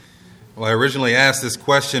Well, I originally asked this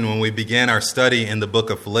question when we began our study in the book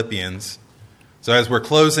of Philippians. So as we're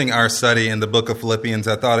closing our study in the book of Philippians,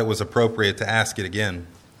 I thought it was appropriate to ask it again.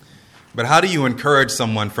 But how do you encourage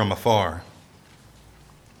someone from afar?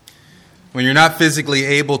 When you're not physically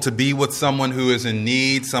able to be with someone who is in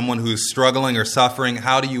need, someone who's struggling or suffering,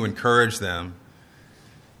 how do you encourage them?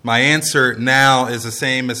 My answer now is the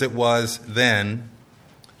same as it was then.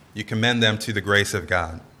 You commend them to the grace of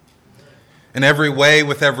God. In every way,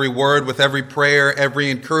 with every word, with every prayer,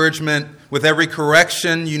 every encouragement, with every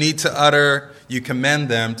correction you need to utter, you commend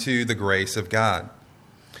them to the grace of God.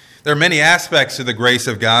 There are many aspects to the grace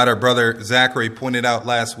of God. Our brother Zachary pointed out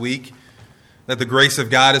last week that the grace of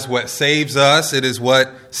God is what saves us. It is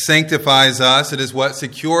what sanctifies us. It is what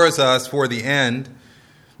secures us for the end.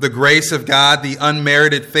 The grace of God, the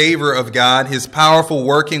unmerited favor of God, His powerful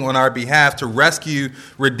working on our behalf to rescue,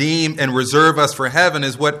 redeem, and reserve us for heaven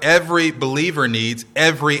is what every believer needs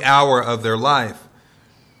every hour of their life,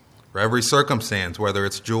 for every circumstance, whether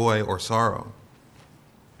it's joy or sorrow.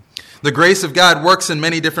 The grace of God works in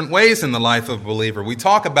many different ways in the life of a believer. We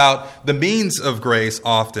talk about the means of grace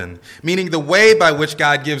often, meaning the way by which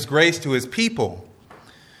God gives grace to His people.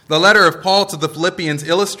 The letter of Paul to the Philippians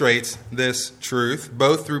illustrates this truth,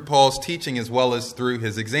 both through Paul's teaching as well as through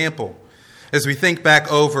his example. As we think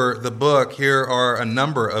back over the book, here are a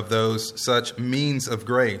number of those such means of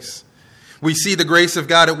grace. We see the grace of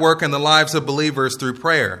God at work in the lives of believers through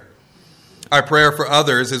prayer. Our prayer for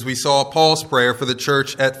others, as we saw Paul's prayer for the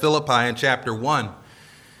church at Philippi in chapter 1.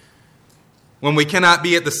 When we cannot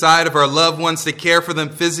be at the side of our loved ones to care for them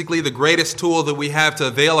physically, the greatest tool that we have to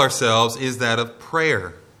avail ourselves is that of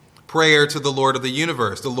prayer. Prayer to the Lord of the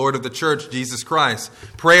universe, the Lord of the church, Jesus Christ.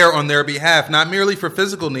 Prayer on their behalf, not merely for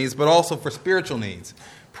physical needs, but also for spiritual needs.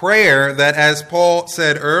 Prayer that, as Paul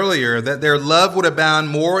said earlier, that their love would abound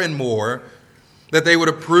more and more, that they would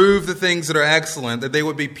approve the things that are excellent, that they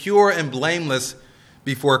would be pure and blameless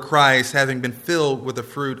before Christ, having been filled with the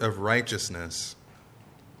fruit of righteousness.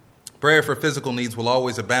 Prayer for physical needs will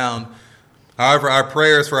always abound. However, our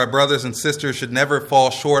prayers for our brothers and sisters should never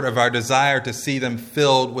fall short of our desire to see them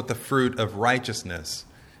filled with the fruit of righteousness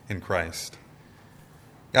in Christ.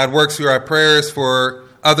 God works through our prayers for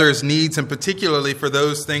others' needs, and particularly for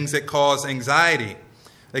those things that cause anxiety.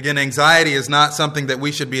 Again, anxiety is not something that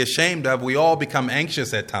we should be ashamed of. We all become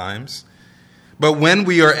anxious at times. But when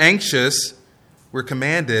we are anxious, we're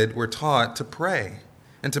taught to pray,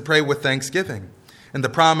 and to pray with thanksgiving. And the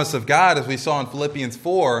promise of God, as we saw in Philippians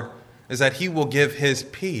 4, is that He will give His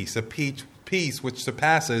peace, a peace which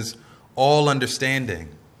surpasses all understanding.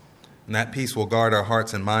 And that peace will guard our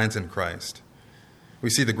hearts and minds in Christ. We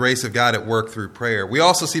see the grace of God at work through prayer. We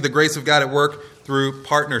also see the grace of God at work through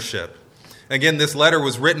partnership. Again, this letter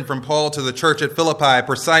was written from Paul to the church at Philippi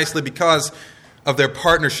precisely because of their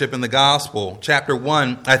partnership in the gospel. Chapter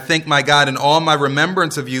 1, I thank my God in all my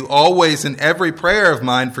remembrance of you, always in every prayer of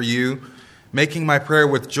mine for you, making my prayer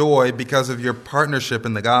with joy because of your partnership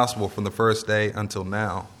in the gospel from the first day until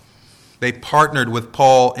now. They partnered with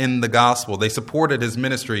Paul in the gospel. They supported his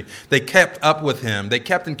ministry. They kept up with him. They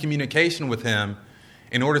kept in communication with him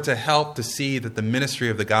in order to help to see that the ministry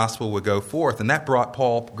of the gospel would go forth. And that brought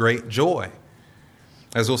Paul great joy.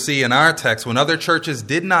 As we'll see in our text, when other churches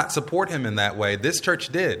did not support him in that way, this church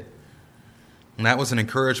did. And that was an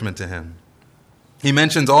encouragement to him. He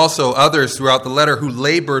mentions also others throughout the letter who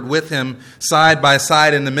labored with him side by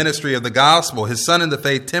side in the ministry of the gospel. His son in the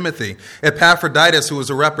faith, Timothy, Epaphroditus, who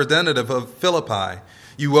was a representative of Philippi,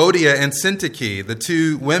 Euodia and Syntyche, the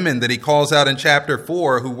two women that he calls out in chapter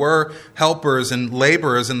 4, who were helpers and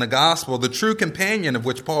laborers in the gospel, the true companion of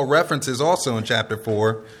which Paul references also in chapter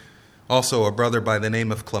 4, also a brother by the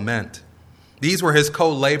name of Clement. These were his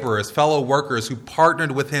co-laborers, fellow workers who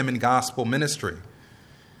partnered with him in gospel ministry.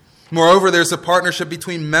 Moreover, there's a partnership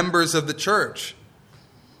between members of the church.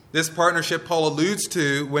 This partnership Paul alludes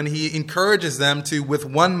to when he encourages them to, with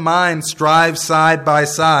one mind, strive side by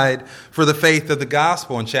side for the faith of the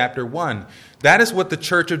gospel in chapter 1. That is what the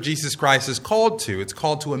church of Jesus Christ is called to. It's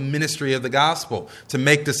called to a ministry of the gospel, to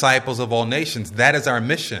make disciples of all nations. That is our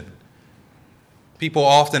mission. People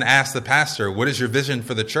often ask the pastor, what is your vision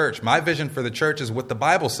for the church? My vision for the church is what the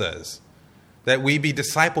Bible says, that we be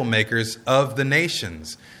disciple makers of the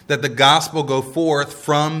nations, that the gospel go forth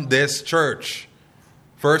from this church,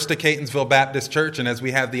 first to Catonsville Baptist Church, and as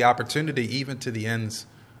we have the opportunity, even to the ends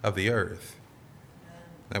of the earth,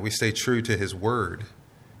 that we stay true to his word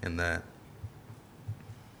in that.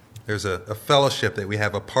 There's a fellowship that we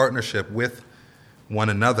have, a partnership with one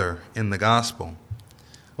another in the gospel.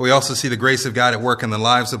 We also see the grace of God at work in the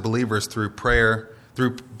lives of believers through prayer,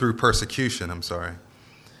 through persecution.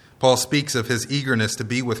 Paul speaks of his eagerness to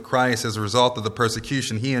be with Christ as a result of the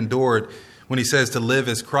persecution he endured when he says to live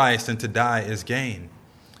is Christ and to die is gain.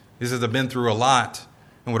 He says, I've been through a lot,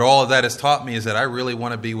 and what all of that has taught me is that I really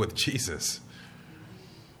want to be with Jesus.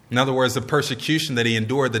 In other words, the persecution that he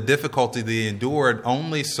endured, the difficulty that he endured,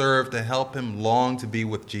 only served to help him long to be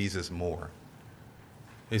with Jesus more.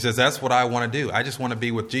 He says, that's what I want to do. I just want to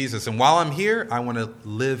be with Jesus. And while I'm here, I want to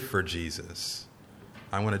live for Jesus.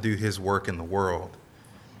 I want to do his work in the world.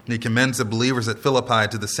 And he commends the believers at Philippi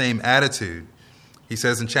to the same attitude. He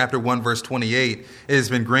says in chapter 1, verse 28, it has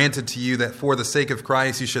been granted to you that for the sake of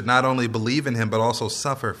Christ, you should not only believe in him, but also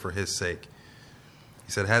suffer for his sake.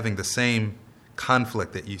 He said, having the same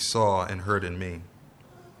conflict that you saw and heard in me.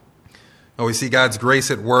 Oh, we see God's grace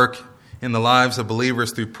at work in the lives of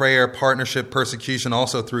believers through prayer, partnership, persecution,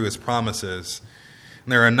 also through his promises.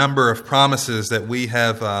 And there are a number of promises that we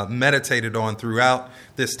have meditated on throughout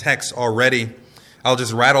this text already. I'll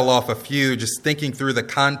just rattle off a few, just thinking through the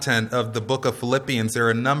content of the book of Philippians. There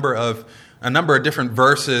are a number of different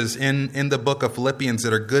verses in the book of Philippians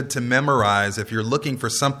that are good to memorize. If you're looking for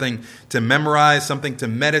something to memorize, something to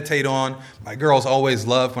meditate on, my girls always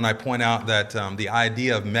love when I point out that the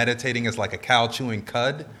idea of meditating is like a cow chewing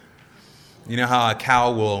cud. You know how a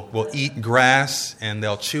cow will eat grass and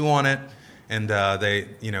they'll chew on it, and they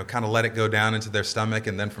kind of let it go down into their stomach,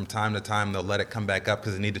 and then from time to time they'll let it come back up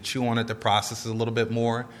because they need to chew on it to process it a little bit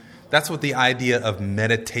more. That's what the idea of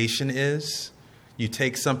meditation is. You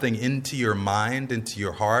take something into your mind, into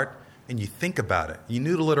your heart, and you think about it. You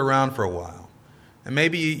noodle it around for a while. And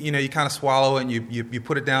maybe you kind of swallow it and you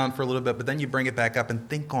put it down for a little bit, but then you bring it back up and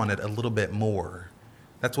think on it a little bit more.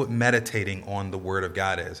 That's what meditating on the Word of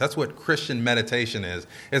God is. That's what Christian meditation is.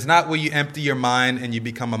 It's not where you empty your mind and you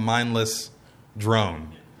become a mindless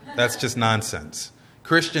drone. That's just nonsense.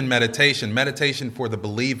 Christian meditation for the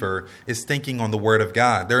believer, is thinking on the Word of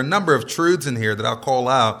God. There are a number of truths in here that I'll call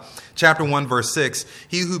out. Chapter 1, verse 6,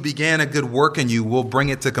 he who began a good work in you will bring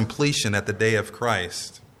it to completion at the day of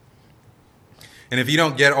Christ. And if you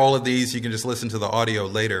don't get all of these, you can just listen to the audio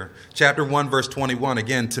later. Chapter 1, verse 21,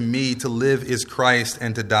 again, to me, to live is Christ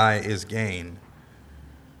and to die is gain.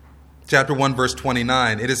 Chapter 1, verse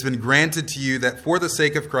 29, it has been granted to you that for the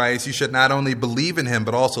sake of Christ, you should not only believe in him,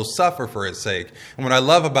 but also suffer for his sake. And what I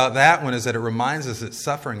love about that one is that it reminds us that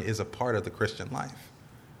suffering is a part of the Christian life.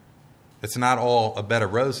 It's not all a bed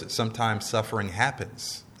of roses. Sometimes suffering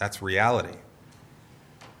happens. That's reality.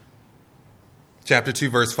 Chapter 2,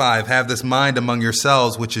 verse 5, have this mind among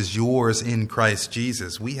yourselves, which is yours in Christ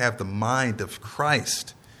Jesus. We have the mind of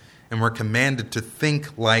Christ, and we're commanded to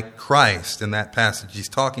think like Christ. In that passage, he's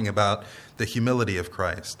talking about the humility of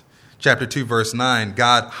Christ. Chapter 2, verse 9,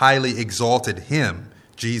 God highly exalted him,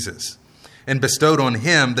 Jesus, and bestowed on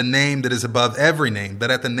him the name that is above every name, that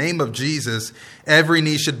at the name of Jesus, every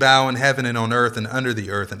knee should bow in heaven and on earth and under the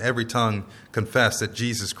earth, and every tongue confess that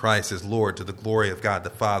Jesus Christ is Lord, to the glory of God the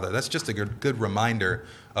Father. That's just a good reminder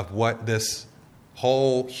of what this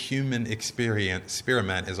whole human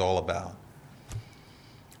experiment is all about.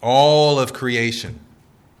 All of creation,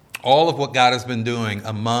 all of what God has been doing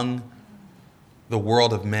among the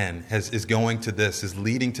world of men is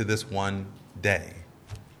leading to this one day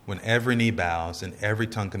when every knee bows and every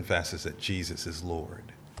tongue confesses that Jesus is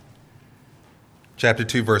Lord. Chapter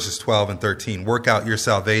 2, verses 12 and 13. Work out your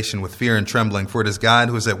salvation with fear and trembling, for it is God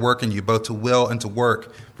who is at work in you, both to will and to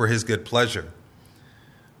work for his good pleasure.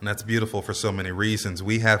 And that's beautiful for so many reasons.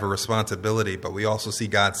 We have a responsibility, but we also see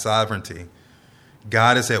God's sovereignty.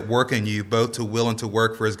 God is at work in you, both to will and to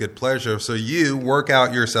work for his good pleasure. So you work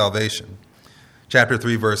out your salvation. Chapter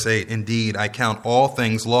 3, verse 8, indeed, I count all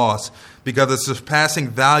things lost because of the surpassing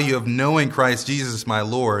value of knowing Christ Jesus my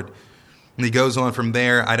Lord. And he goes on from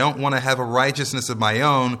there, I don't want to have a righteousness of my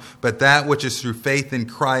own, but that which is through faith in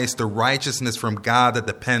Christ, the righteousness from God that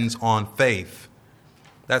depends on faith.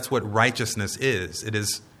 That's what righteousness is. It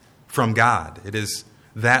is from God. It is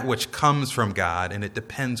that which comes from God, and it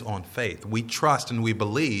depends on faith. We trust and we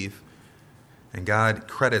believe, and God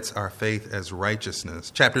credits our faith as righteousness.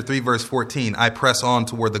 Chapter 3, verse 14, I press on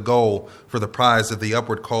toward the goal for the prize of the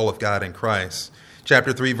upward call of God in Christ.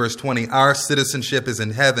 Chapter 3, verse 20, our citizenship is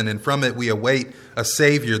in heaven, and from it we await a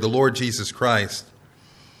Savior, the Lord Jesus Christ.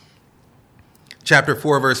 Chapter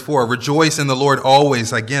 4, verse 4, rejoice in the Lord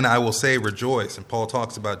always. Again, I will say rejoice. And Paul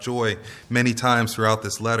talks about joy many times throughout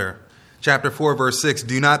this letter. Chapter 4, verse 6,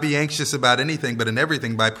 do not be anxious about anything, but in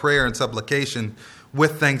everything by prayer and supplication,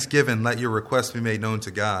 with thanksgiving, let your requests be made known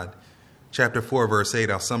to God. Chapter 4, verse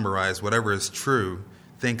 8, I'll summarize, whatever is true,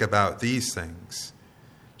 think about these things.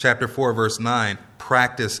 Chapter 4, verse 9,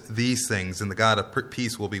 practice these things, and the God of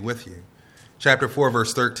peace will be with you. Chapter 4,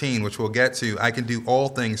 verse 13, which we'll get to, I can do all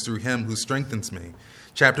things through him who strengthens me.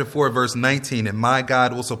 Chapter 4, verse 19, and my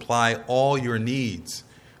God will supply all your needs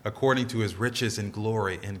according to his riches and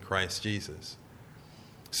glory in Christ Jesus.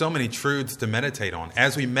 So many truths to meditate on.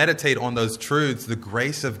 As we meditate on those truths, the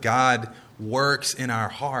grace of God works in our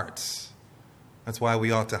hearts. That's why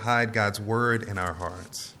we ought to hide God's word in our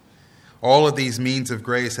hearts. All of these means of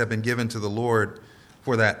grace have been given to the Lord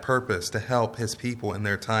for that purpose, to help his people in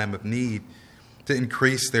their time of need, to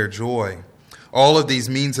increase their joy. All of these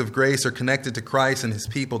means of grace are connected to Christ and his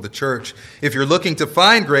people, the church. If you're looking to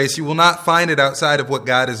find grace, you will not find it outside of what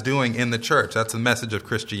God is doing in the church. That's the message of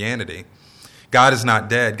Christianity. God is not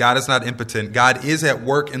dead. God is not impotent. God is at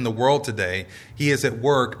work in the world today. He is at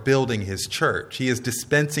work building his church. He is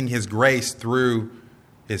dispensing his grace through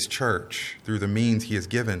his church, through the means he has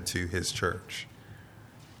given to his church,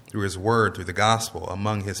 through his word, through the gospel,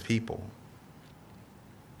 among his people.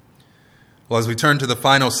 Well, as we turn to the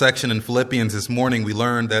final section in Philippians this morning, we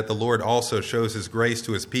learned that the Lord also shows his grace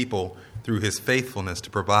to his people through his faithfulness to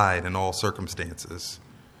provide in all circumstances.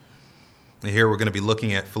 And here we're going to be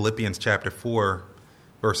looking at Philippians chapter 4,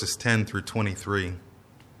 verses 10 through 23.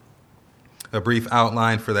 A brief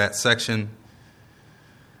outline for that section.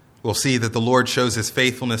 We'll see that the Lord shows his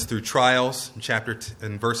faithfulness through trials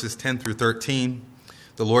in verses 10 through 13.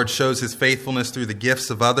 The Lord shows his faithfulness through the gifts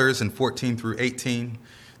of others in 14 through 18.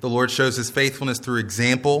 The Lord shows his faithfulness through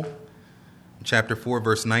example in chapter 4,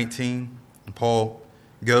 verse 19. And Paul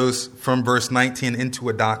goes from verse 19 into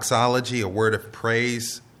a doxology, a word of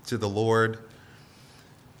praise to the Lord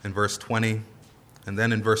in verse 20. And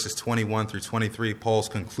then in verses 21 through 23, Paul's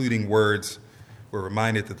concluding words, we're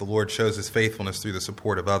reminded that the Lord shows his faithfulness through the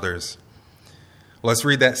support of others. Let's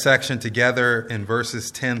read that section together in verses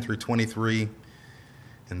 10 through 23,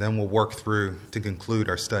 and then we'll work through to conclude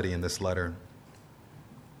our study in this letter.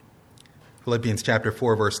 Philippians chapter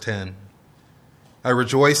 4, verse 10. I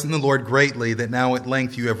rejoice in the Lord greatly that now at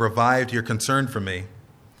length you have revived your concern for me.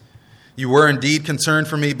 You were indeed concerned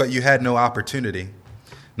for me, but you had no opportunity.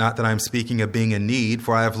 Not that I'm speaking of being in need,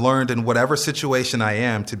 for I have learned in whatever situation I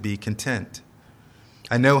am to be content.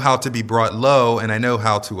 I know how to be brought low, and I know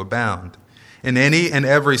how to abound. In any and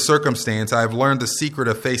every circumstance, I have learned the secret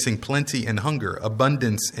of facing plenty and hunger,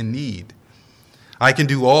 abundance and need. I can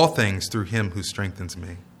do all things through him who strengthens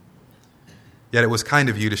me. Yet it was kind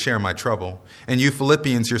of you to share my trouble. And you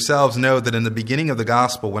Philippians yourselves know that in the beginning of the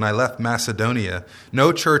gospel, when I left Macedonia,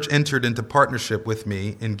 no church entered into partnership with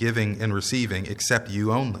me in giving and receiving except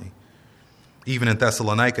you only. Even in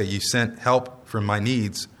Thessalonica, you sent help for my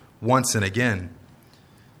needs once and again.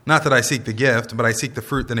 Not that I seek the gift, but I seek the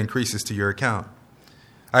fruit that increases to your account.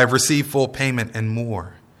 I have received full payment and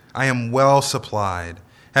more. I am well supplied,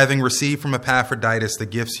 having received from Epaphroditus the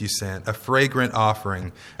gifts you sent, a fragrant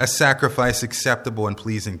offering, a sacrifice acceptable and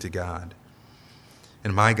pleasing to God.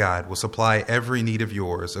 And my God will supply every need of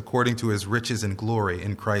yours according to his riches and glory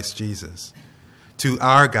in Christ Jesus. To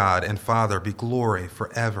our God and Father be glory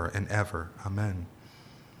forever and ever. Amen.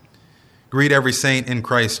 Greet every saint in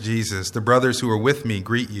Christ Jesus. The brothers who are with me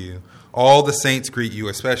greet you. All the saints greet you,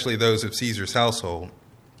 especially those of Caesar's household.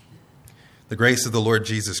 The grace of the Lord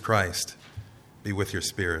Jesus Christ be with your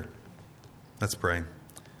spirit. Let's pray.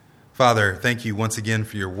 Father, thank you once again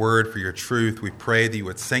for your word, for your truth. We pray that you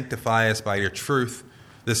would sanctify us by your truth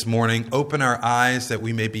this morning. Open our eyes that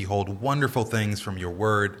we may behold wonderful things from your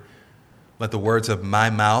word. Let the words of my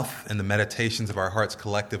mouth and the meditations of our hearts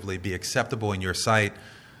collectively be acceptable in your sight.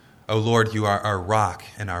 O Lord, you are our rock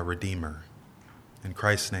and our redeemer. In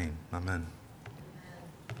Christ's name, amen.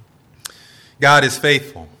 God is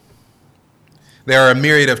faithful. There are a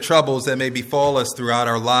myriad of troubles that may befall us throughout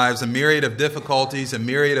our lives, a myriad of difficulties, a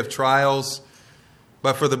myriad of trials.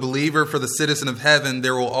 But for the believer, for the citizen of heaven,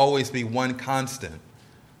 there will always be one constant.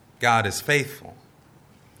 God is faithful.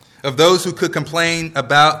 Of those who could complain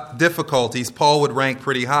about difficulties, Paul would rank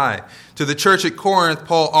pretty high. To the church at Corinth,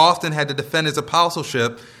 Paul often had to defend his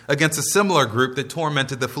apostleship against a similar group that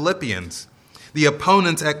tormented the Philippians. The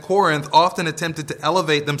opponents at Corinth often attempted to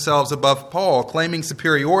elevate themselves above Paul, claiming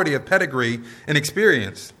superiority of pedigree and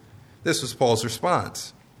experience. This was Paul's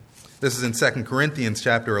response. This is in 2 Corinthians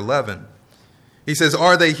chapter 11. He says,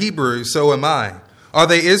 "Are they Hebrews? So am I. Are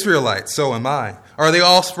they Israelites? So am I. Are they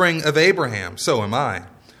offspring of Abraham? So am I.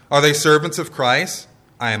 Are they servants of Christ?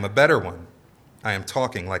 I am a better one. I am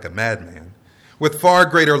talking like a madman. With far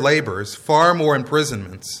greater labors, far more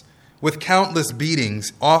imprisonments, with countless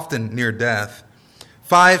beatings, often near death.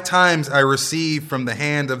 5 times I received from the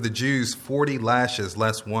hand of the Jews 40 lashes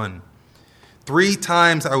less one. 3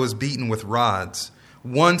 times I was beaten with rods.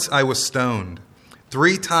 Once I was stoned.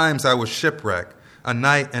 3 times I was shipwrecked. A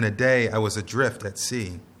night and a day I was adrift at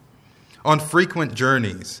sea. On frequent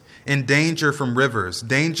journeys, in danger from rivers,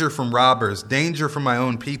 danger from robbers, danger from my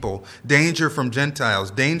own people, danger from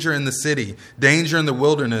Gentiles, danger in the city, danger in the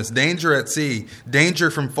wilderness, danger at sea,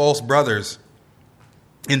 danger from false brothers,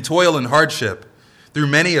 in toil and hardship, through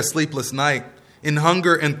many a sleepless night, in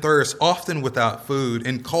hunger and thirst, often without food,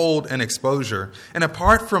 in cold and exposure. And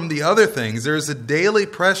apart from the other things, there is a daily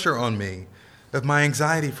pressure on me of my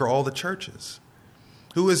anxiety for all the churches.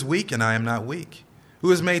 Who is weak and I am not weak?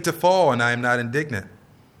 Who is made to fall and I am not indignant?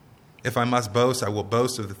 If I must boast, I will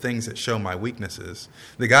boast of the things that show my weaknesses.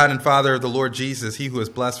 The God and Father of the Lord Jesus, he who is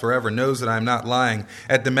blessed forever, knows that I am not lying.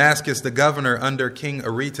 At Damascus, the governor under King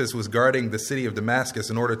Aretas was guarding the city of Damascus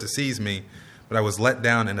in order to seize me, but I was let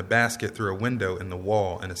down in a basket through a window in the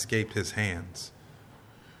wall and escaped his hands.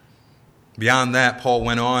 Beyond that, Paul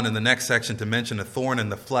went on in the next section to mention a thorn in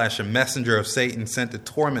the flesh, a messenger of Satan sent to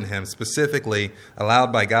torment him, specifically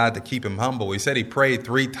allowed by God to keep him humble. He said he prayed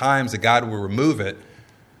 3 times that God would remove it.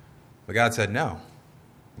 But God said, no,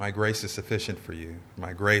 my grace is sufficient for you.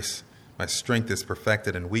 My grace, my strength is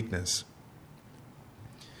perfected in weakness.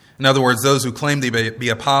 In other words, those who claim to be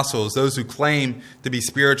apostles, those who claim to be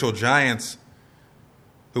spiritual giants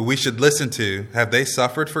who we should listen to, have they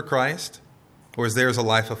suffered for Christ? Or is theirs a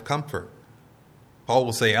life of comfort? Paul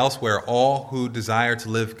will say elsewhere, all who desire to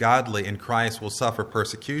live godly in Christ will suffer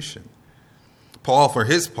persecution. Paul, for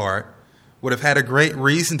his part, would have had a great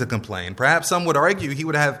reason to complain. Perhaps some would argue he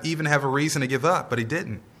would even have a reason to give up, but he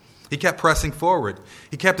didn't. He kept pressing forward.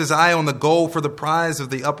 He kept his eye on the goal for the prize of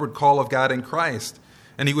the upward call of God in Christ.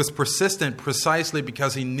 And he was persistent precisely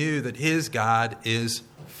because he knew that his God is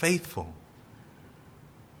faithful.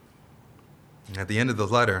 At the end of the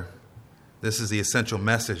letter, this is the essential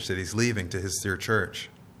message that he's leaving to his dear church.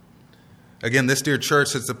 Again, this dear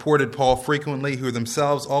church had supported Paul frequently, who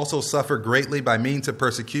themselves also suffered greatly by means of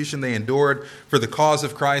persecution they endured for the cause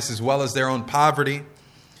of Christ as well as their own poverty.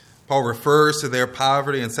 Paul refers to their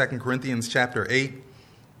poverty in 2 Corinthians chapter 8.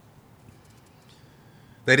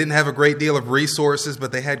 They didn't have a great deal of resources,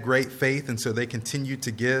 but they had great faith, and so they continued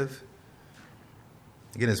to give.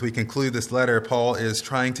 Again, as we conclude this letter, Paul is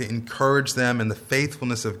trying to encourage them in the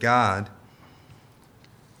faithfulness of God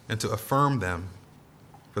and to affirm them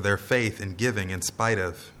for their faith in giving in spite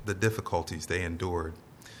of the difficulties they endured.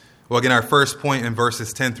 Well, again, our first point in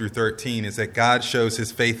verses 10 through 13 is that God shows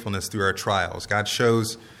his faithfulness through our trials. God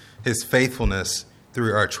shows his faithfulness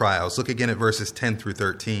through our trials. Look again at verses 10 through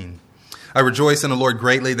 13. I rejoice in the Lord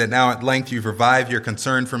greatly that now at length you've revived your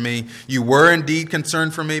concern for me. You were indeed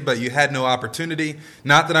concerned for me, but you had no opportunity.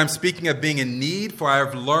 Not that I'm speaking of being in need, for I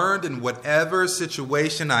have learned in whatever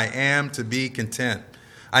situation I am to be content.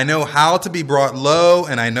 I know how to be brought low,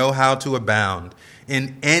 and I know how to abound.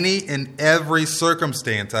 In any and every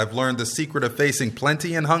circumstance, I've learned the secret of facing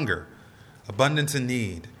plenty and hunger, abundance and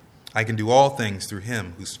need. I can do all things through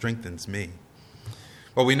him who strengthens me.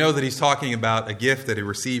 Well, we know that he's talking about a gift that he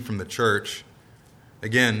received from the church.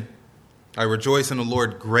 Again, I rejoice in the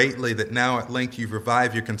Lord greatly that now at length you've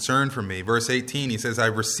revived your concern for me. Verse 18, he says,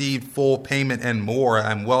 I've received full payment and more.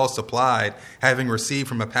 I'm well supplied, having received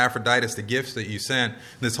from Epaphroditus the gifts that you sent.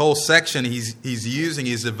 This whole section he's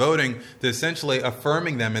devoting to essentially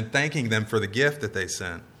affirming them and thanking them for the gift that they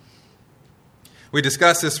sent. We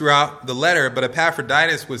discussed this throughout the letter, but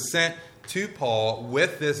Epaphroditus was sent to Paul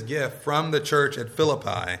with this gift from the church at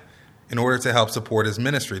Philippi in order to help support his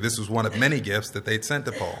ministry. This was one of many gifts that they'd sent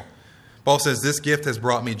to Paul. Paul says, this gift has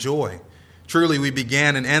brought me joy. Truly, we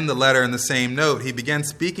began and end the letter in the same note. He began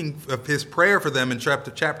speaking of his prayer for them in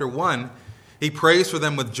chapter 1. He prays for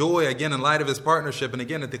them with joy, again, in light of his partnership. And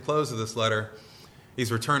again, at the close of this letter,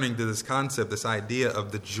 he's returning to this concept, this idea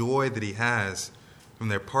of the joy that he has from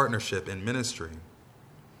their partnership in ministry.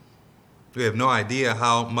 We have no idea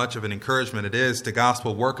how much of an encouragement it is to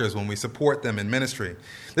gospel workers when we support them in ministry.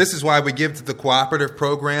 This is why we give to the cooperative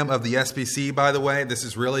program of the SBC, by the way. This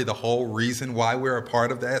is really the whole reason why we're a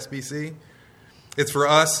part of the SBC. It's for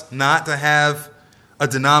us not to have a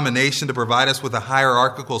denomination to provide us with a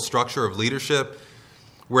hierarchical structure of leadership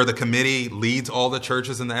where the committee leads all the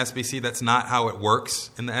churches in the SBC. That's not how it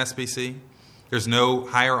works in the SBC. There's no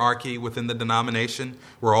hierarchy within the denomination.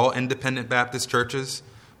 We're all independent Baptist churches.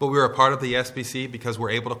 But we're a part of the SBC because we're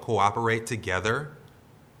able to cooperate together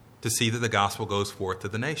to see that the gospel goes forth to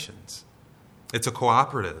the nations. It's a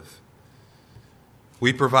cooperative.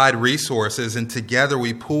 We provide resources, and together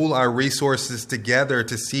we pool our resources together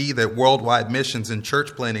to see that worldwide missions and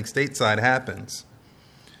church planting stateside happens.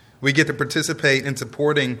 We get to participate in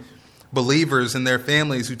supporting believers and their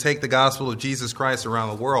families who take the gospel of Jesus Christ around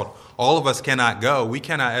the world. All of us cannot go. We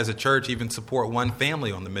cannot, as a church, even support one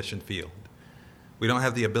family on the mission field. We don't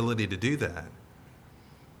have the ability to do that.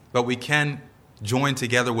 But we can join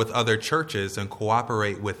together with other churches and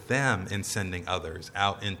cooperate with them in sending others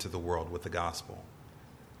out into the world with the gospel.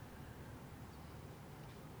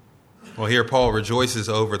 Well, here Paul rejoices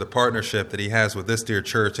over the partnership that he has with this dear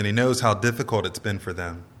church, and he knows how difficult it's been for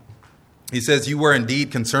them. He says, "You were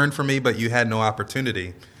indeed concerned for me, but you had no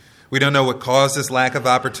opportunity." We don't know what caused this lack of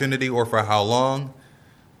opportunity or for how long.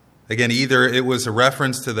 Again, either it was a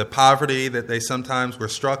reference to the poverty that they sometimes were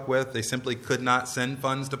struck with. They simply could not send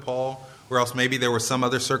funds to Paul, or else maybe there was some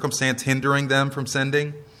other circumstance hindering them from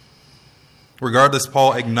sending. Regardless,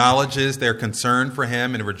 Paul acknowledges their concern for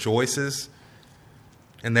him and rejoices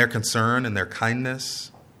in their concern and their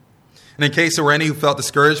kindness. And in case there were any who felt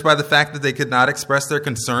discouraged by the fact that they could not express their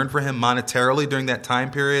concern for him monetarily during that time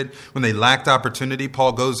period when they lacked opportunity,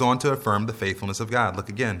 Paul goes on to affirm the faithfulness of God. Look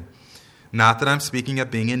again. "Not that I'm speaking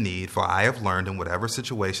of being in need, for I have learned in whatever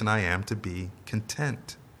situation I am to be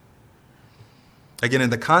content." Again,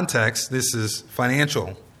 in the context, this is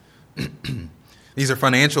financial. These are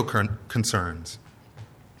financial concerns.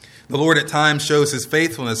 The Lord at times shows his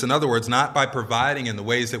faithfulness, in other words, not by providing in the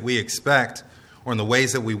ways that we expect or in the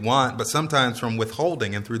ways that we want, but sometimes from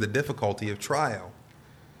withholding and through the difficulty of trial.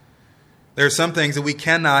 There are some things that we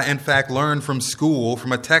cannot, in fact, learn from school,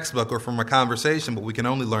 from a textbook, or from a conversation, but we can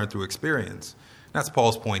only learn through experience. That's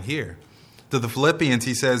Paul's point here. To the Philippians,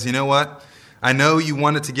 he says, "You know what? I know you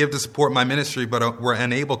wanted to give to support my ministry, but were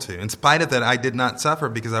unable to. In spite of that, I did not suffer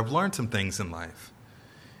because I've learned some things in life.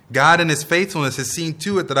 God in his faithfulness has seen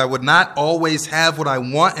to it that I would not always have what I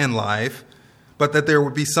want in life, but that there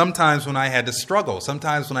would be some times when I had to struggle,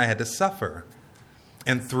 sometimes when I had to suffer.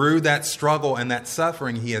 And through that struggle and that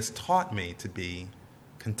suffering, he has taught me to be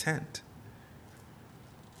content."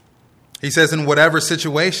 He says, in whatever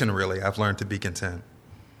situation, really, I've learned to be content.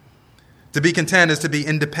 To be content is to be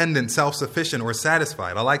independent, self-sufficient, or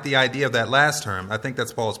satisfied. I like the idea of that last term. I think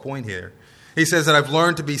that's Paul's point here. He says that I've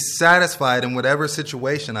learned to be satisfied in whatever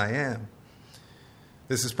situation I am.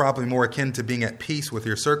 This is probably more akin to being at peace with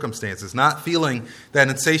your circumstances, not feeling that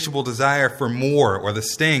insatiable desire for more or the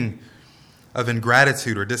sting of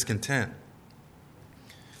ingratitude or discontent.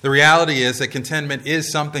 The reality is that contentment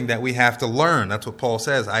is something that we have to learn. That's what Paul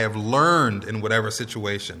says. I have learned in whatever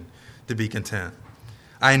situation to be content.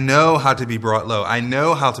 I know how to be brought low. I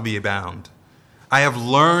know how to be abound. I have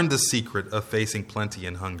learned the secret of facing plenty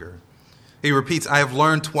and hunger. He repeats, I have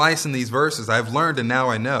learned twice in these verses. I have learned and now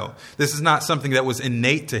I know. This is not something that was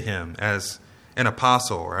innate to him as an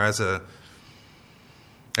apostle or as a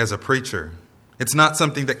preacher. It's not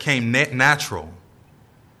something that came natural.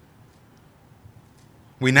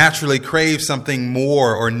 We naturally crave something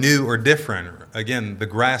more or new or different. Again, the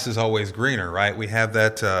grass is always greener, right? We have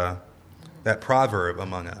that proverb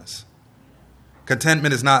among us.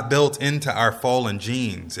 Contentment is not built into our fallen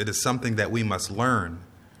genes. It is something that we must learn.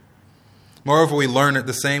 Moreover, we learn it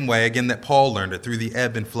the same way, again, that Paul learned it, through the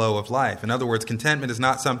ebb and flow of life. In other words, contentment is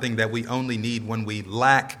not something that we only need when we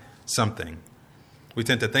lack something. We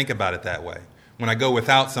tend to think about it that way. When I go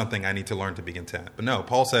without something, I need to learn to be content. But no,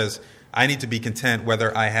 Paul says, I need to be content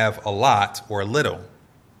whether I have a lot or a little.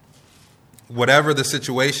 Whatever the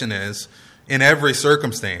situation is, in every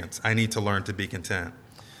circumstance, I need to learn to be content.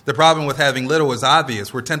 The problem with having little is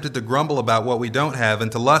obvious. We're tempted to grumble about what we don't have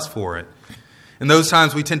and to lust for it. In those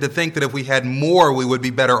times, we tend to think that if we had more, we would be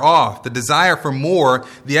better off. The desire for more,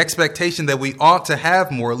 the expectation that we ought to have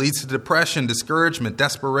more, leads to depression, discouragement,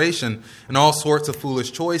 desperation, and all sorts of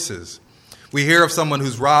foolish choices. We hear of someone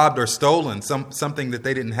who's robbed or stolen something that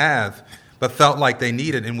they didn't have, but felt like they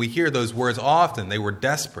needed, and we hear those words often. They were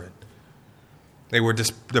desperate. They were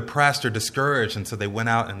depressed or discouraged, and so they went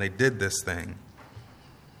out and they did this thing.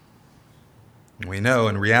 We know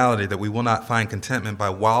in reality that we will not find contentment by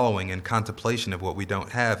wallowing in contemplation of what we don't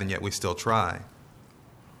have, and yet we still try.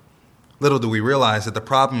 Little do we realize that the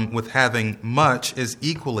problem with having much is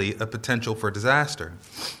equally a potential for disaster.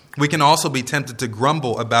 We can also be tempted to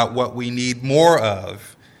grumble about what we need more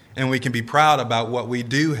of, and we can be proud about what we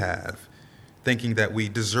do have, thinking that we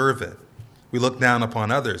deserve it. We look down upon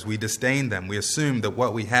others. We disdain them. We assume that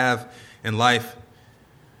what we have in life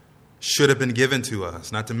should have been given to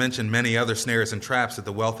us, not to mention many other snares and traps that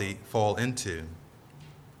the wealthy fall into.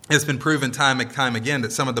 It's been proven time and time again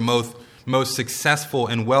that some of the most successful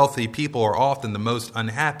and wealthy people are often the most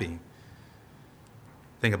unhappy.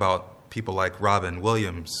 Think about people like Robin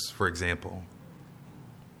Williams, for example.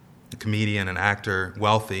 A comedian and actor,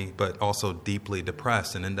 wealthy, but also deeply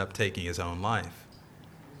depressed and ended up taking his own life.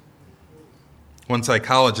 One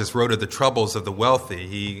psychologist wrote of the troubles of the wealthy.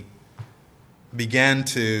 He began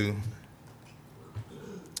to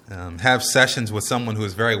have sessions with someone who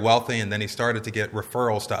is very wealthy, and then he started to get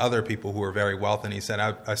referrals to other people who were very wealthy. And he said,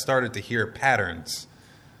 I started to hear patterns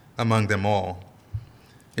among them all.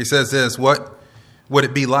 He says this: what would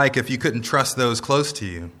it be like if you couldn't trust those close to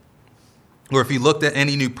you? Or if you looked at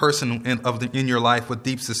any new person in your life with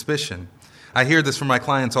deep suspicion? I hear this from my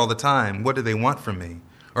clients all the time. What do they want from me?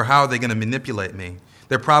 Or how are they going to manipulate me?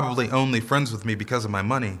 They're probably only friends with me because of my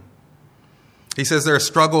money. He says there are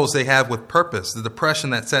struggles they have with purpose, the depression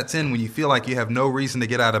that sets in when you feel like you have no reason to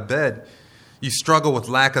get out of bed. You struggle with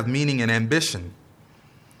lack of meaning and ambition.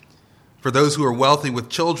 For those who are wealthy with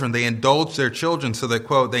children, they indulge their children so that,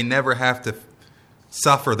 quote, they never have to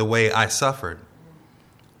suffer the way I suffered.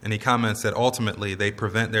 And he comments that ultimately they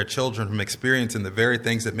prevent their children from experiencing the very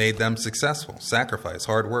things that made them successful: sacrifice,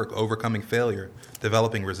 hard work, overcoming failure,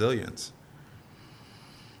 developing resilience.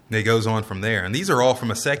 And he goes on from there. And these are all from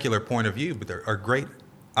a secular point of view, but there are great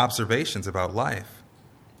observations about life.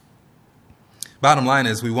 Bottom line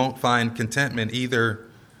is, we won't find contentment either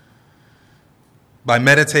by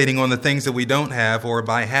meditating on the things that we don't have or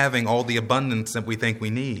by having all the abundance that we think we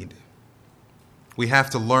need. We have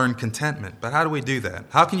to learn contentment. But how do we do that?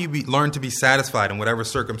 How can you learn to be satisfied in whatever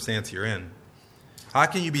circumstance you're in? How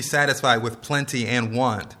can you be satisfied with plenty and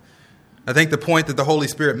want? I think the point that the Holy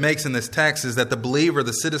Spirit makes in this text is that the believer,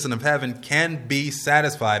 the citizen of heaven, can be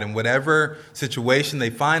satisfied in whatever situation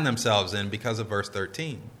they find themselves in because of verse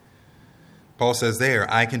 13. Paul says there,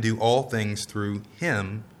 I can do all things through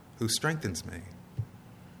him who strengthens me.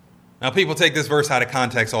 Now, people take this verse out of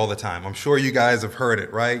context all the time. I'm sure you guys have heard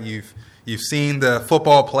it, right? You've seen the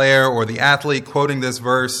football player or the athlete quoting this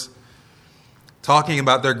verse, talking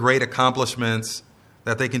about their great accomplishments,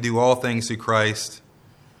 that they can do all things through Christ.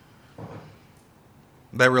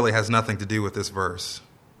 That really has nothing to do with this verse.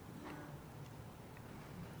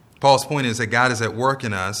 Paul's point is that God is at work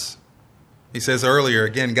in us. He says earlier,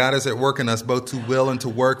 again, God is at work in us both to will and to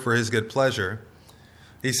work for his good pleasure.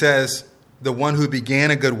 He says, the one who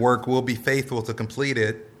began a good work will be faithful to complete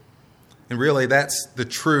it. And really, that's the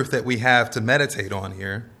truth that we have to meditate on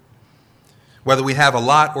here. Whether we have a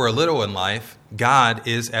lot or a little in life, God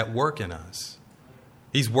is at work in us.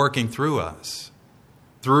 He's working through us.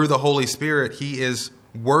 Through the Holy Spirit, he is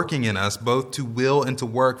working in us both to will and to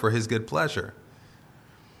work for his good pleasure.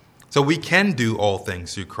 So we can do all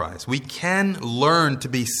things through Christ. We can learn to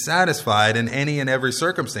be satisfied in any and every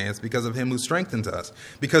circumstance because of him who strengthens us.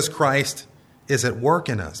 Because Christ is at work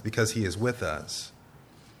in us, because he is with us.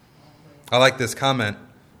 I like this comment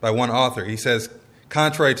by one author. He says,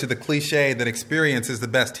 contrary to the cliche that experience is the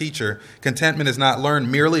best teacher, contentment is not learned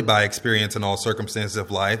merely by experience in all circumstances of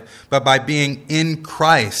life, but by being in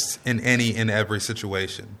Christ in any and every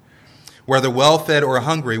situation. Whether well-fed or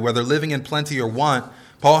hungry, whether living in plenty or want,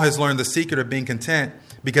 Paul has learned the secret of being content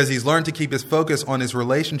because he's learned to keep his focus on his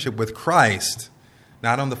relationship with Christ,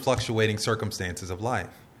 not on the fluctuating circumstances of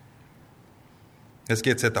life. This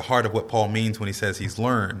gets at the heart of what Paul means when he says he's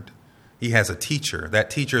learned. He has a teacher.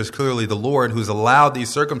 That teacher is clearly the Lord who's allowed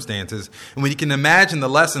these circumstances. And when you can imagine the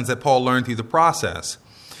lessons that Paul learned through the process.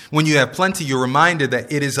 When you have plenty, you're reminded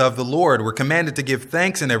that it is of the Lord. We're commanded to give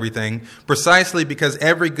thanks in everything, precisely because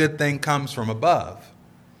every good thing comes from above.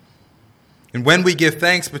 And when we give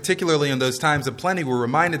thanks, particularly in those times of plenty, we're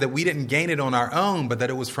reminded that we didn't gain it on our own, but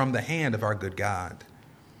that it was from the hand of our good God.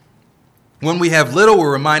 When we have little,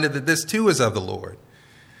 we're reminded that this too is of the Lord.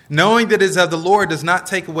 Knowing that it is of the Lord does not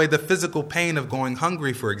take away the physical pain of going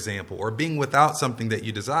hungry, for example, or being without something that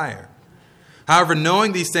you desire. However,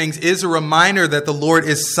 knowing these things is a reminder that the Lord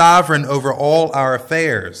is sovereign over all our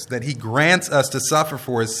affairs, that he grants us to suffer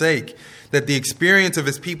for his sake, that the experience of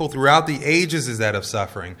his people throughout the ages is that of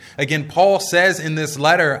suffering. Again, Paul says in this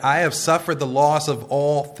letter, I have suffered the loss of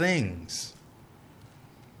all things.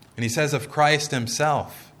 And he says of Christ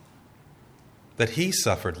himself that he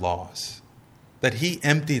suffered loss, that he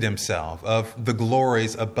emptied himself of the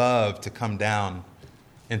glories above to come down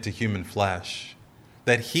into human flesh,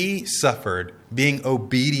 that he suffered being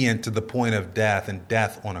obedient to the point of death and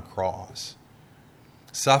death on a cross.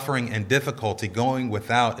 Suffering and difficulty, going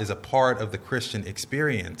without, is a part of the Christian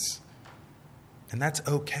experience. And that's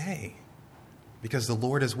okay, because the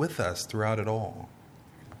Lord is with us throughout it all.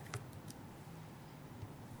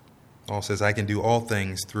 Paul says, I can do all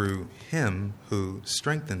things through him who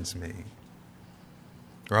strengthens me.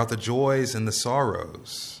 Throughout the joys and the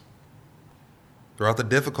sorrows, throughout the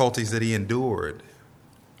difficulties that he endured,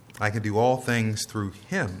 I can do all things through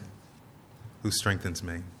him who strengthens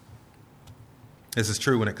me. This is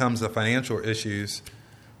true when it comes to financial issues,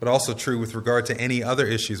 but also true with regard to any other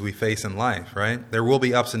issues we face in life, right? There will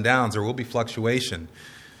be ups and downs. There will be fluctuation.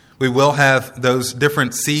 We will have those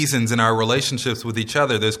different seasons in our relationships with each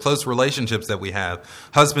other, those close relationships that we have,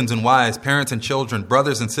 husbands and wives, parents and children,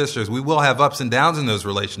 brothers and sisters. We will have ups and downs in those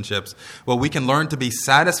relationships. Well, we can learn to be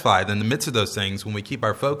satisfied in the midst of those things when we keep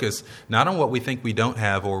our focus not on what we think we don't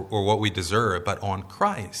have or what we deserve, but on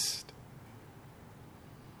Christ.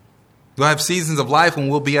 We'll have seasons of life when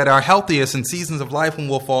we'll be at our healthiest and seasons of life when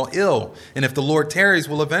we'll fall ill. And if the Lord tarries,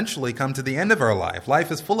 we'll eventually come to the end of our life.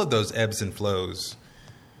 Life is full of those ebbs and flows.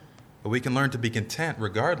 But we can learn to be content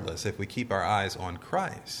regardless if we keep our eyes on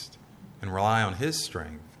Christ and rely on His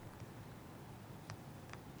strength.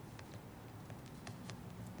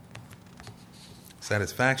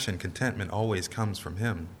 Satisfaction, contentment always comes from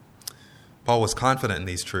Him. Paul was confident in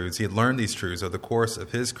these truths. He had learned these truths over the course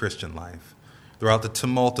of his Christian life. Throughout the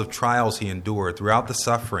tumult of trials he endured, throughout the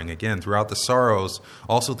suffering, again, throughout the sorrows,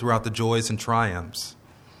 also throughout the joys and triumphs.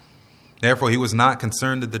 Therefore, he was not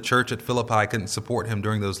concerned that the church at Philippi couldn't support him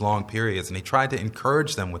during those long periods, and he tried to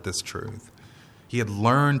encourage them with this truth. He had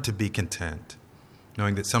learned to be content,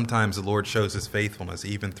 knowing that sometimes the Lord shows His faithfulness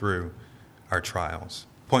even through our trials.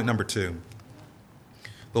 Point number 2.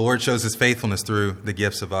 The Lord shows His faithfulness through the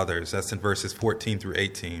gifts of others. That's in verses 14 through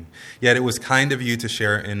 18. Yet it was kind of you to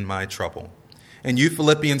share in my trouble. And you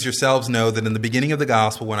Philippians yourselves know that in the beginning of the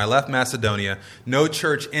gospel, when I left Macedonia, no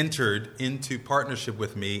church entered into partnership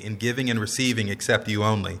with me in giving and receiving except you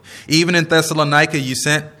only. Even in Thessalonica, you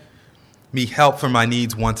sent me help for my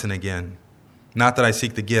needs once and again. Not that I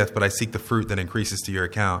seek the gift, but I seek the fruit that increases to your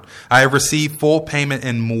account. I have received full payment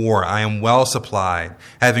and more. I am well supplied,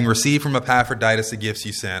 having received from Epaphroditus the gifts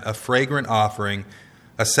you sent, a fragrant offering,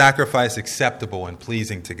 a sacrifice acceptable and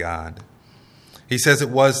pleasing to God. He says it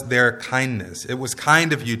was their kindness. It was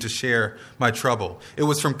kind of you to share my trouble. It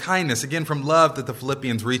was from kindness, again from love, that the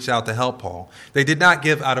Philippians reached out to help Paul. They did not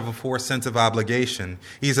give out of a forced sense of obligation.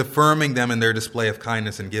 He's affirming them in their display of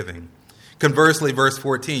kindness and giving. Conversely, verse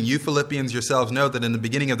 14, you Philippians yourselves know that in the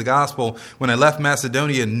beginning of the gospel, when I left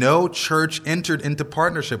Macedonia, no church entered into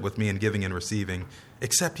partnership with me in giving and receiving,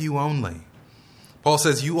 except you only. Paul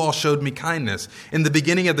says, you all showed me kindness. In the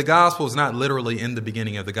beginning of the gospel is not literally in the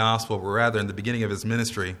beginning of the gospel, but rather in the beginning of his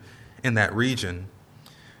ministry in that region.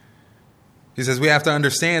 He says we have to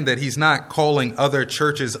understand that he's not calling other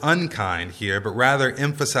churches unkind here, but rather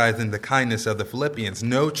emphasizing the kindness of the Philippians.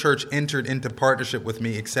 No church entered into partnership with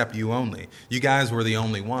me except you only. You guys were the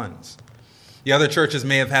only ones. The other churches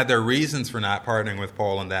may have had their reasons for not partnering with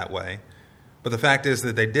Paul in that way, but the fact is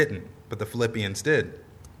that they didn't, but the Philippians did.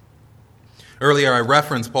 Earlier, I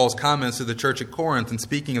referenced Paul's comments to the church at Corinth, and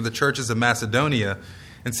speaking of the churches of Macedonia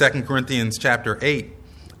in 2 Corinthians chapter 8.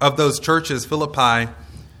 Of those churches, Philippi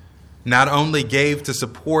not only gave to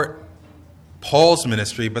support Paul's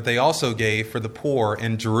ministry, but they also gave for the poor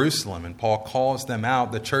in Jerusalem. And Paul calls them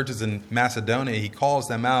out, the churches in Macedonia, he calls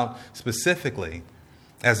them out specifically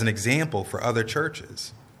as an example for other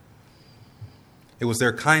churches. It was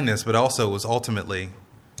their kindness, but also was ultimately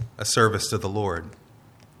a service to the Lord.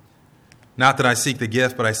 Not that I seek the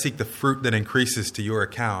gift, but I seek the fruit that increases to your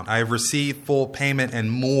account. I have received full payment and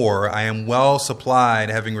more. I am well supplied,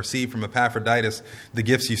 having received from Epaphroditus the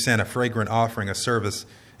gifts you sent, a fragrant offering, a service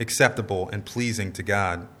acceptable and pleasing to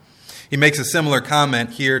God. He makes a similar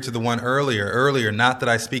comment here to the one earlier. Earlier, not that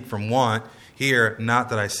I speak from want. Here, not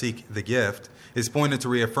that I seek the gift. Is pointed to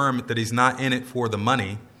reaffirm that he's not in it for the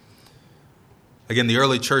money. Again, the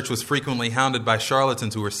early church was frequently hounded by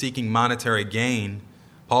charlatans who were seeking monetary gain.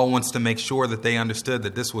 Paul wants to make sure that they understood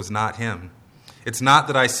that this was not him. It's not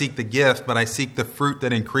that I seek the gift, but I seek the fruit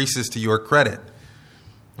that increases to your credit.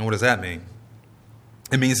 And what does that mean?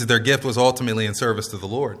 It means that their gift was ultimately in service to the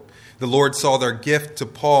Lord. The Lord saw their gift to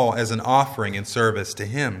Paul as an offering in service to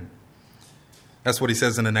him. That's what he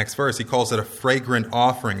says in the next verse. He calls it a fragrant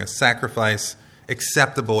offering, a sacrifice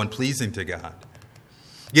acceptable and pleasing to God.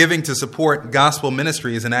 Giving to support gospel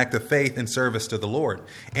ministry is an act of faith and service to the Lord.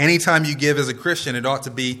 Anytime you give as a Christian, it ought to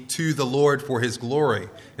be to the Lord for His glory,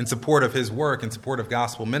 in support of His work, in support of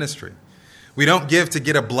gospel ministry. We don't give to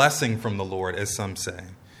get a blessing from the Lord, as some say.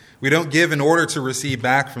 We don't give in order to receive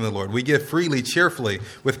back from the Lord. We give freely, cheerfully,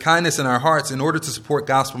 with kindness in our hearts, in order to support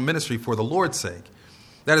gospel ministry for the Lord's sake.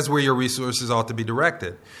 That is where your resources ought to be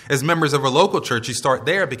directed. As members of a local church, you start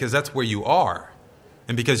there because that's where you are.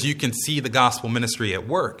 And because you can see the gospel ministry at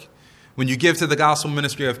work. When you give to the gospel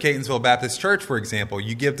ministry of Catonsville Baptist Church, for example,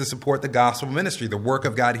 you give to support the gospel ministry, the work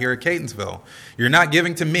of God here at Catonsville. You're not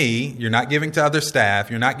giving to me. You're not giving to other staff.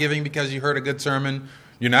 You're not giving because you heard a good sermon.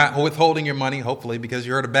 You're not withholding your money, hopefully, because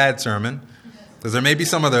you heard a bad sermon. Because there may be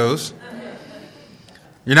some of those.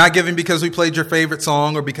 You're not giving because we played your favorite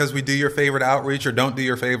song or because we do your favorite outreach or don't do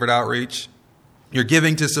your favorite outreach. You're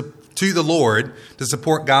giving to to the Lord to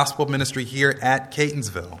support gospel ministry here at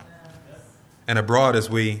Catonsville and abroad as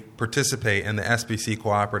we participate in the SBC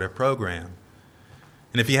cooperative program.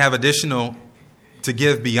 And if you have additional to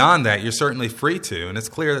give beyond that, you're certainly free to. And it's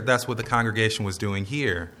clear that that's what the congregation was doing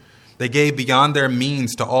here. They gave beyond their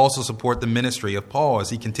means to also support the ministry of Paul as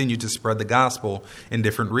he continued to spread the gospel in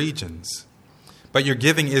different regions. But your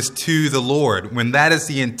giving is to the Lord. When that is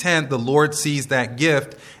the intent, the Lord sees that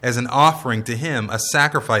gift as an offering to him, a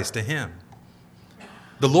sacrifice to him.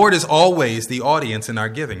 The Lord is always the audience in our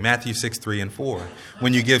giving. Matthew 6:3-4.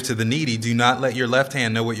 When you give to the needy, do not let your left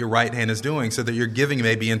hand know what your right hand is doing, so that your giving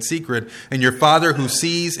may be in secret, and your Father who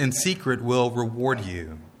sees in secret will reward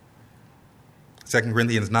you. 2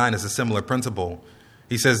 Corinthians 9 is a similar principle.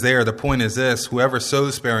 He says there, the point is this: whoever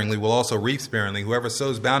sows sparingly will also reap sparingly. Whoever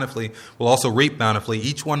sows bountifully will also reap bountifully.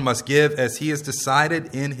 Each one must give as he has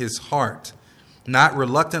decided in his heart, not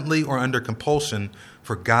reluctantly or under compulsion,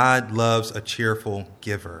 for God loves a cheerful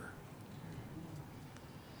giver.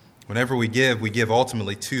 Whenever we give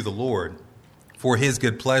ultimately to the Lord for his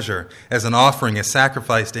good pleasure, as an offering, a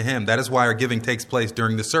sacrifice to him. That is why our giving takes place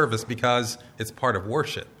during the service, because it's part of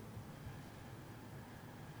worship.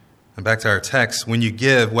 And back to our text, when you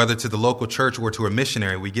give, whether to the local church or to a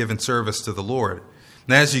missionary, we give in service to the Lord.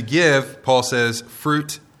 And as you give, Paul says,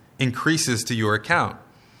 fruit increases to your account.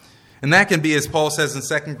 And that can be, as Paul says in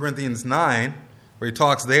 2 Corinthians 9, where he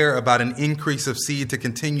talks there about an increase of seed to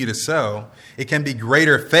continue to sow. It can be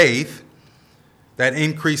greater faith, that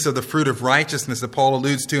increase of the fruit of righteousness that Paul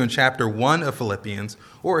alludes to in chapter 1 of Philippians,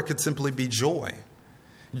 or it could simply be joy.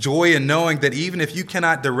 Joy in knowing that even if you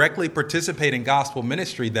cannot directly participate in gospel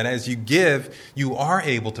ministry, that as you give, you are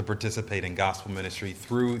able to participate in gospel ministry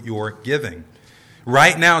through your giving.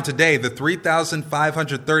 Right now, today, the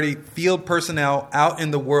 3,530 field personnel out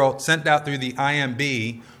in the world sent out through the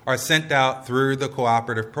IMB are sent out through the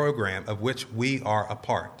cooperative program of which we are a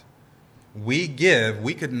part. We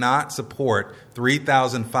could not support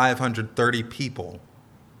 3,530 people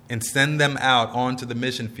and send them out onto the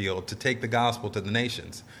mission field to take the gospel to the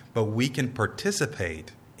nations. But we can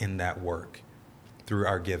participate in that work through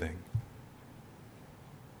our giving.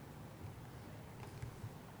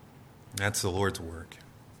 That's the Lord's work.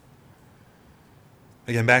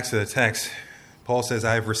 Again, back to the text. Paul says,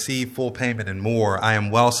 I have received full payment and more. I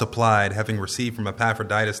am well supplied, having received from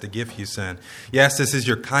Epaphroditus the gift you sent. Yes, this is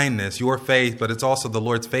your kindness, your faith, but it's also the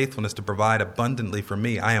Lord's faithfulness to provide abundantly for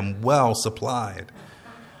me. I am well supplied.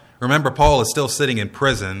 Remember, Paul is still sitting in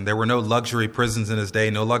prison. There were no luxury prisons in his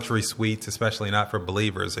day, no luxury suites, especially not for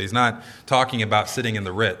believers. So he's not talking about sitting in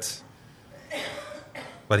the Ritz.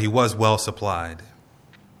 But he was well supplied.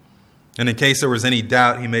 And in case there was any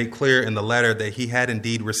doubt, he made clear in the letter that he had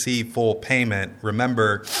indeed received full payment.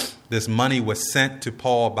 Remember, this money was sent to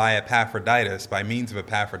Paul by Epaphroditus, by means of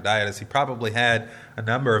Epaphroditus. He probably had a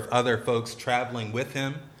number of other folks traveling with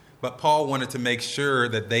him, but Paul wanted to make sure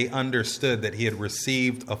that they understood that he had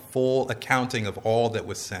received a full accounting of all that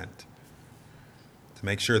was sent, to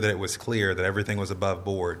make sure that it was clear that everything was above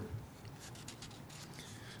board.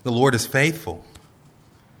 The Lord is faithful.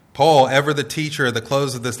 Paul, ever the teacher at the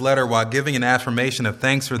close of this letter, while giving an affirmation of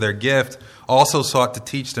thanks for their gift, also sought to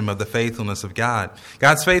teach them of the faithfulness of God.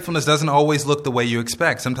 God's faithfulness doesn't always look the way you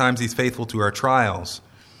expect. Sometimes he's faithful to our trials.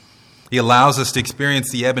 He allows us to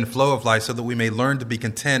experience the ebb and flow of life so that we may learn to be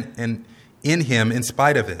content in him in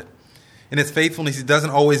spite of it. In his faithfulness, he doesn't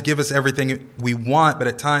always give us everything we want, but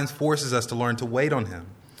at times forces us to learn to wait on him.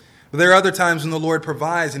 But there are other times when the Lord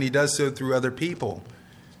provides, and he does so through other people.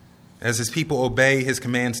 As his people obey his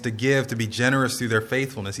commands to give, to be generous through their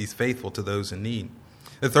faithfulness, he's faithful to those in need.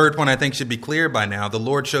 The third point I think should be clear by now. The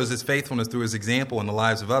Lord shows his faithfulness through his example in the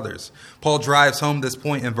lives of others. Paul drives home this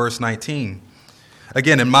point in verse 19.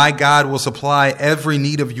 Again, and my God will supply every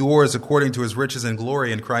need of yours according to his riches and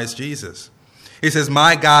glory in Christ Jesus. He says,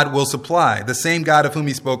 my God will supply, the same God of whom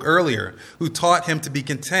he spoke earlier, who taught him to be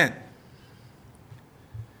content.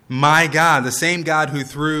 My God, the same God who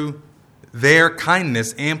through their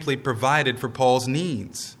kindness amply provided for Paul's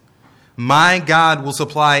needs. My God will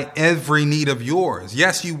supply every need of yours.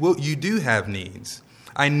 Yes, you do have needs.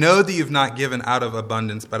 I know that you've not given out of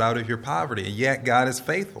abundance, but out of your poverty. Yet God is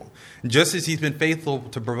faithful. Just as he's been faithful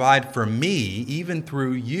to provide for me, even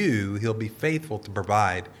through you, he'll be faithful to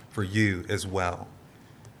provide for you as well.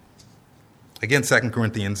 Again, 2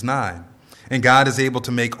 Corinthians 9. And God is able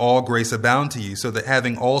to make all grace abound to you, so that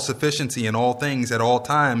having all sufficiency in all things at all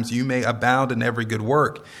times, you may abound in every good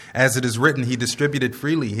work. As it is written, he distributed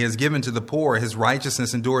freely, he has given to the poor, his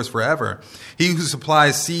righteousness endures forever. He who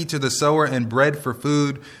supplies seed to the sower and bread for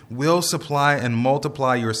food will supply and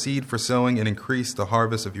multiply your seed for sowing and increase the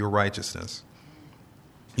harvest of your righteousness.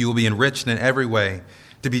 You will be enriched in every way,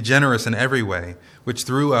 to be generous in every way, which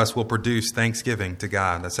through us will produce thanksgiving to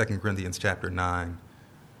God. That's 2 Corinthians chapter 9.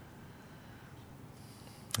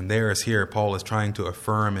 And there, as here, Paul is trying to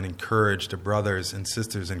affirm and encourage the brothers and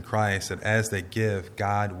sisters in Christ that as they give,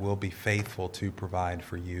 God will be faithful to provide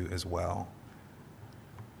for you as well.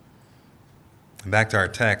 And back to our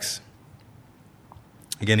text.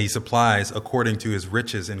 Again, he supplies according to his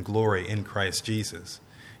riches and glory in Christ Jesus.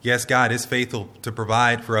 Yes, God is faithful to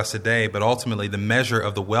provide for us today, but ultimately the measure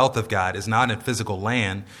of the wealth of God is not in physical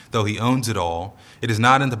land, though he owns it all. It is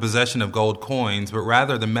not in the possession of gold coins, but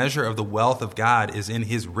rather the measure of the wealth of God is in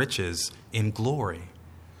his riches in glory.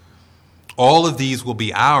 All of these will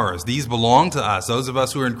be ours. These belong to us, those of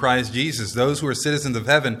us who are in Christ Jesus, those who are citizens of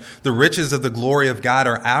heaven. The riches of the glory of God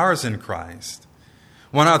are ours in Christ.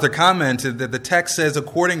 One author commented that the text says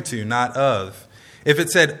according to, not of. If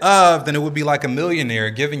it said of, then it would be like a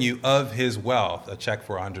millionaire giving you of his wealth, a check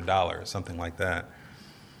for $100, something like that.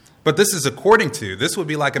 But this is according to. This would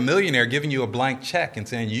be like a millionaire giving you a blank check and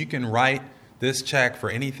saying you can write this check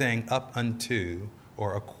for anything up unto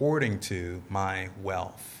or according to my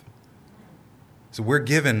wealth. So we're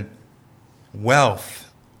given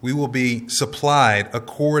wealth. We will be supplied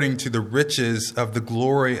according to the riches of the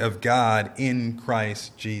glory of God in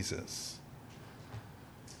Christ Jesus.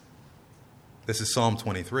 This is Psalm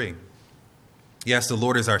 23. Yes, the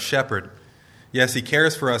Lord is our shepherd. Yes, he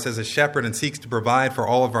cares for us as a shepherd and seeks to provide for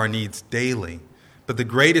all of our needs daily. But the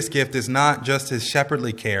greatest gift is not just his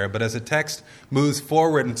shepherdly care, but as the text moves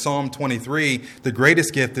forward in Psalm 23, the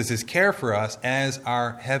greatest gift is his care for us as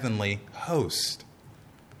our heavenly host.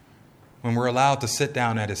 When we're allowed to sit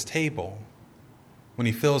down at his table, when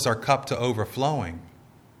he fills our cup to overflowing,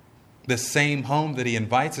 the same home that he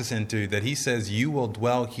invites us into, that he says, you will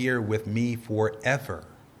dwell here with me forever.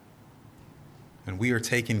 And we are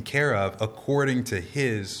taken care of according to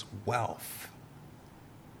his wealth.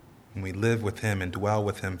 And we live with him and dwell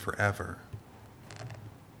with him forever.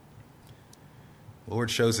 The Lord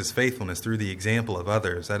shows his faithfulness through the example of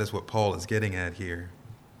others. That is what Paul is getting at here.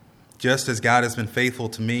 Just as God has been faithful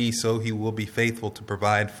to me, so he will be faithful to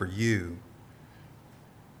provide for you.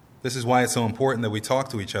 This is why it's so important that we talk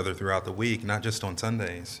to each other throughout the week, not just on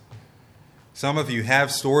Sundays. Some of you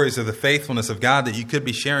have stories of the faithfulness of God that you could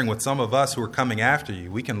be sharing with some of us who are coming after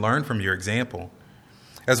you. We can learn from your example.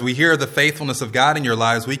 As we hear the faithfulness of God in your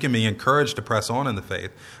lives, we can be encouraged to press on in the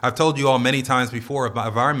faith. I've told you all many times before of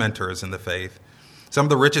our mentors in the faith. Some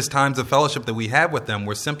of the richest times of fellowship that we have with them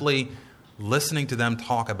were simply listening to them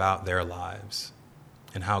talk about their lives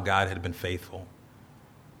and how God had been faithful.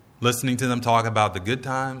 Listening to them talk about the good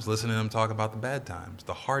times, listening to them talk about the bad times,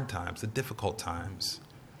 the hard times, the difficult times.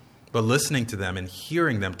 But listening to them and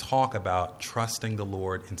hearing them talk about trusting the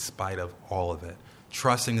Lord in spite of all of it,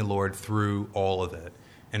 trusting the Lord through all of it.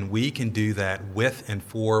 And we can do that with and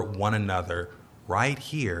for one another right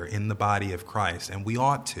here in the body of Christ, and we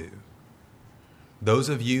ought to. Those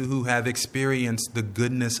of you who have experienced the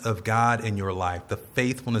goodness of God in your life, the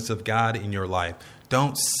faithfulness of God in your life,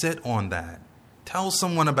 don't sit on that. Tell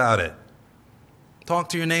someone about it. Talk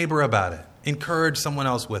to your neighbor about it. Encourage someone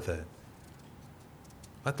else with it.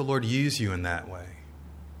 Let the Lord use you in that way.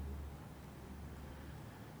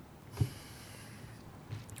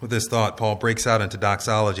 With this thought, Paul breaks out into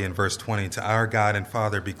doxology in verse 20. To our God and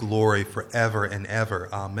Father be glory forever and ever.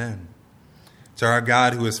 Amen. To our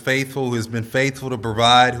God who is faithful, who has been faithful to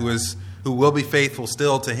provide, who will be faithful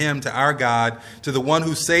still, to him, to our God, to the one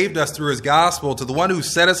who saved us through his gospel, to the one who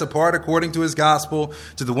set us apart according to his gospel,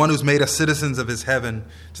 to the one who's made us citizens of his heaven,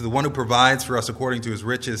 to the one who provides for us according to his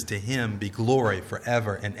riches, to him be glory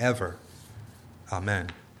forever and ever. Amen.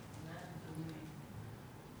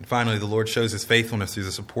 And finally, the Lord shows his faithfulness through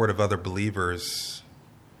the support of other believers.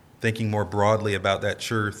 Thinking more broadly about that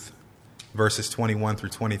truth, verses 21 through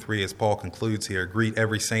 23, as Paul concludes here, greet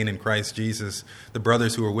every saint in Christ Jesus. The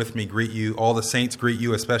brothers who are with me greet you. All the saints greet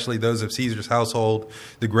you, especially those of Caesar's household.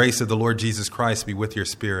 The grace of the Lord Jesus Christ be with your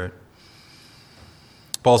spirit.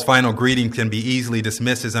 Paul's final greeting can be easily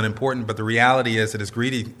dismissed as unimportant, but the reality is that his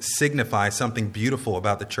greeting signifies something beautiful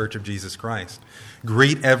about the church of Jesus Christ.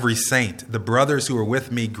 Greet every saint. The brothers who are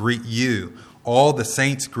with me greet you. All the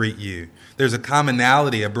saints greet you. There's a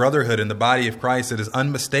commonality, a brotherhood in the body of Christ that is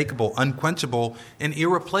unmistakable, unquenchable, and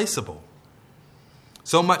irreplaceable.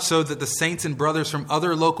 So much so that the saints and brothers from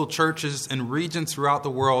other local churches and regions throughout the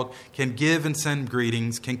world can give and send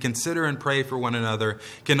greetings, can consider and pray for one another,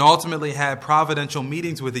 can ultimately have providential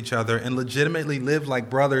meetings with each other, and legitimately live like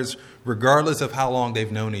brothers regardless of how long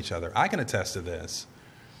they've known each other. I can attest to this.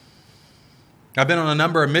 I've been on a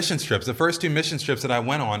number of mission trips. The first 2 mission trips that I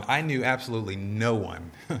went on, I knew absolutely no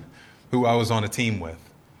one who I was on a team with.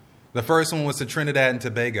 The first one was to Trinidad and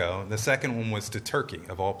Tobago. The second one was to Turkey,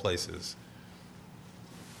 of all places.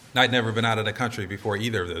 I'd never been out of the country before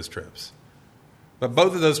either of those trips. But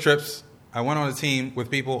both of those trips, I went on a team with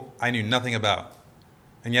people I knew nothing about.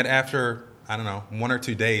 And yet after, 1 or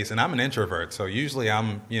 2 days, and I'm an introvert, so usually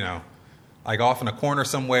I'm, like off in a corner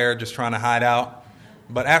somewhere just trying to hide out.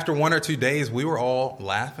 But after 1 or 2 days, we were all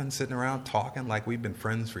laughing, sitting around, talking like we've been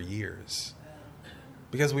friends for years.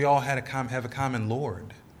 Because we all have a common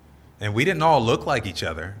Lord. And we didn't all look like each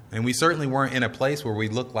other. And we certainly weren't in a place where we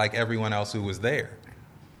looked like everyone else who was there.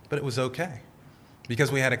 But it was okay.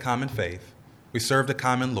 Because we had a common faith. We served a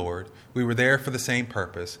common Lord. We were there for the same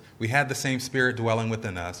purpose. We had the same Spirit dwelling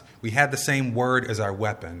within us. We had the same Word as our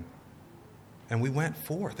weapon. And we went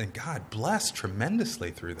forth, and God blessed tremendously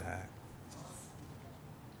through that.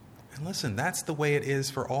 And listen, that's the way it is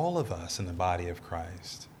for all of us in the body of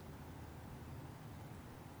Christ.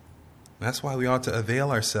 That's why we ought to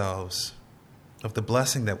avail ourselves of the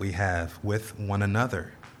blessing that we have with one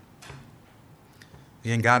another.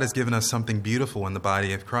 Again, God has given us something beautiful in the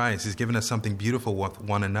body of Christ. He's given us something beautiful with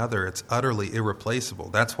one another. It's utterly irreplaceable.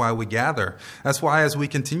 That's why we gather. That's why as we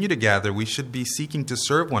continue to gather, we should be seeking to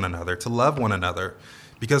serve one another, to love one another,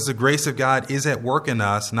 because the grace of God is at work in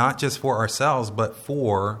us, not just for ourselves, but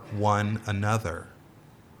for one another.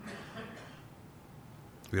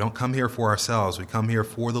 We don't come here for ourselves. We come here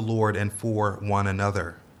for the Lord and for one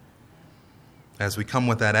another. As we come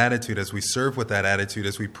with that attitude, as we serve with that attitude,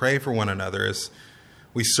 as we pray for one another, as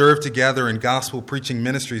we serve together in gospel preaching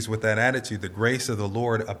ministries with that attitude, the grace of the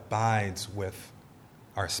Lord abides with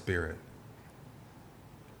our spirit.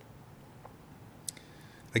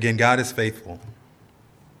 Again, God is faithful.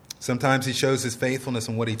 Sometimes he shows his faithfulness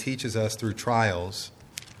in what he teaches us through trials.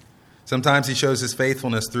 Sometimes he shows his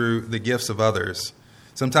faithfulness through the gifts of others.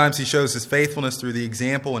 Sometimes he shows his faithfulness through the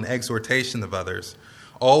example and exhortation of others.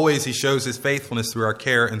 Always he shows his faithfulness through our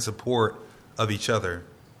care and support of each other.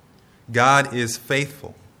 God is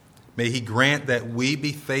faithful. May he grant that we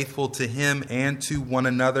be faithful to him and to one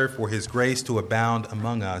another for his grace to abound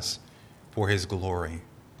among us for his glory.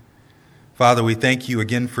 Father, we thank you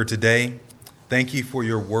again for today. Thank you for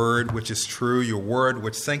your word, which is true, your word,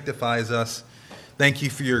 which sanctifies us. Thank you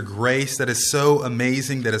for your grace that is so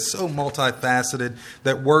amazing, that is so multifaceted,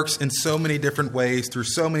 that works in so many different ways, through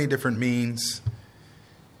so many different means.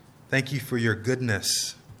 Thank you for your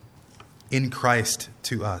goodness in Christ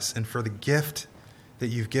to us, and for the gift that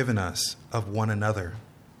you've given us of one another.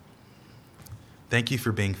 Thank you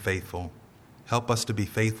for being faithful. Help us to be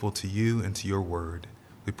faithful to you and to your word.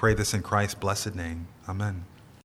 We pray this in Christ's blessed name. Amen.